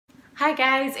Hi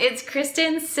guys, it's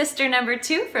Kristen, sister number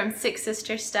 2 from Six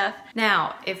Sister Stuff.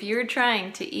 Now, if you're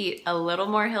trying to eat a little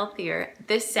more healthier,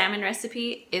 this salmon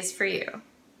recipe is for you.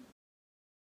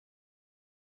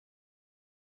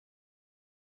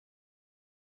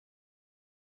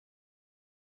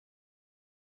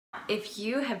 If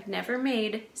you have never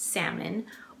made salmon,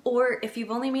 or if you've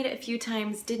only made it a few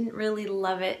times, didn't really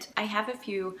love it, I have a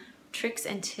few tricks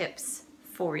and tips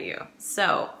for you.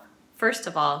 So, first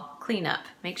of all, clean up.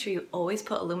 Make sure you always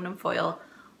put aluminum foil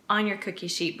on your cookie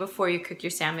sheet before you cook your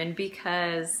salmon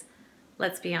because,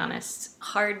 let's be honest,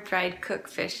 hard dried cooked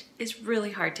fish is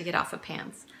really hard to get off of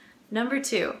pans. Number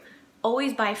 2,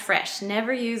 always buy fresh.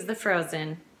 Never use the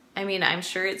frozen. I mean, I'm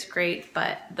sure it's great,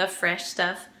 but the fresh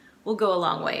stuff will go a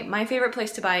long way. My favorite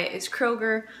place to buy it is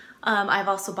Kroger. I've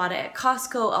also bought it at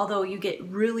Costco, although you get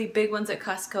really big ones at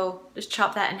Costco. Just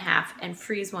chop that in half and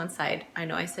freeze one side. I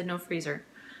know I said no freezer,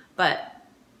 but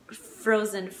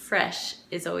frozen fresh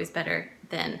is always better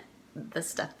than the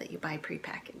stuff that you buy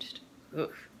prepackaged.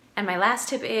 Oof. And my last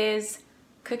tip is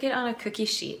cook it on a cookie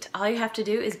sheet. All you have to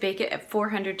do is bake it at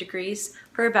 400 degrees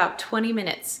for about 20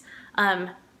 minutes.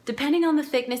 Depending on the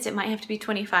thickness, it might have to be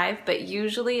 25, but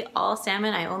usually all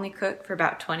salmon I only cook for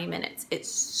about 20 minutes. It's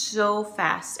so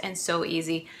fast and so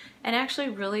easy and actually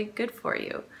really good for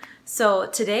you. So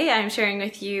today I'm sharing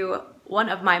with you one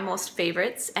of my most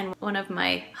favorites and one of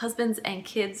my husband's and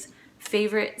kids'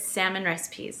 favorite salmon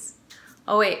recipes.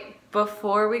 Oh wait,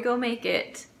 before we go make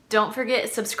it, don't forget,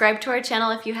 subscribe to our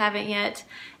channel if you haven't yet,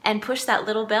 and push that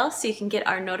little bell so you can get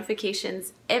our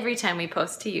notifications every time we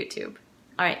post to YouTube.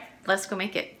 All right, let's go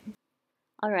make it.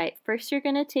 All right, first you're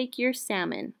gonna take your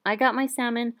salmon. I got my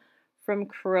salmon from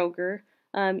Kroger.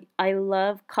 I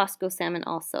love Costco salmon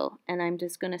also, and I'm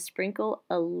just gonna sprinkle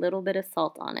a little bit of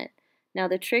salt on it. Now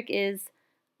the trick is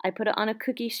I put it on a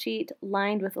cookie sheet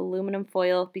lined with aluminum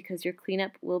foil because your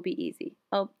cleanup will be easy.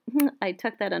 Oh, I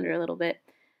tucked that under a little bit.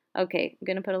 Okay, I'm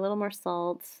gonna put a little more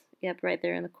salt. Yep, right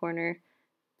there in the corner.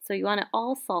 So you want it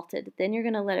all salted. Then you're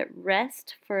gonna let it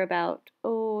rest for about,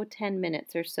 10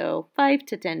 minutes or so. 5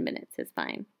 to 10 minutes is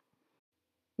fine.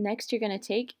 Next, you're gonna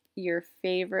take your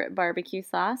favorite barbecue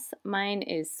sauce. Mine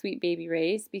is Sweet Baby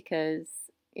Ray's because,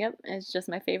 yep, it's just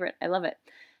my favorite. I love it.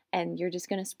 And you're just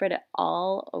gonna spread it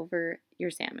all over your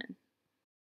salmon.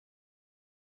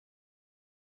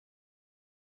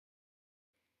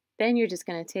 Then you're just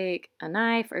gonna take a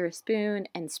knife or a spoon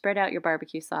and spread out your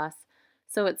barbecue sauce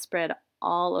so it's spread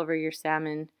all over your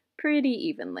salmon pretty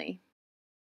evenly.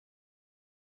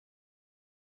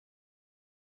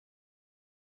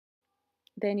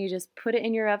 Then you just put it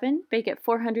in your oven, bake at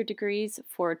 400 degrees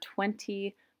for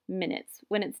 20 minutes.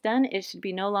 When it's done, it should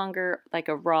be no longer like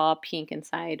a raw pink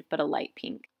inside, but a light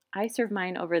pink. I serve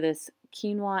mine over this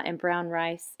quinoa and brown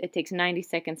rice. It takes 90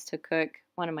 seconds to cook,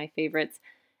 one of my favorites,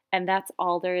 and that's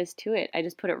all there is to it. I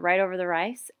just put it right over the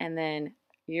rice and then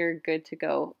you're good to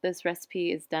go. This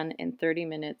recipe is done in 30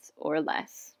 minutes or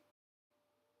less.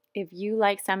 If you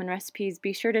like salmon recipes,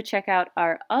 be sure to check out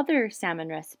our other salmon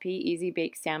recipe, Easy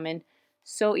Baked Salmon.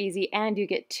 So easy, and you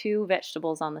get 2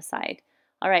 vegetables on the side.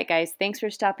 All right, guys, thanks for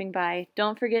stopping by.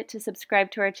 Don't forget to subscribe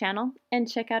to our channel and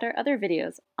check out our other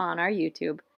videos on our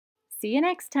YouTube. See you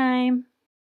next time.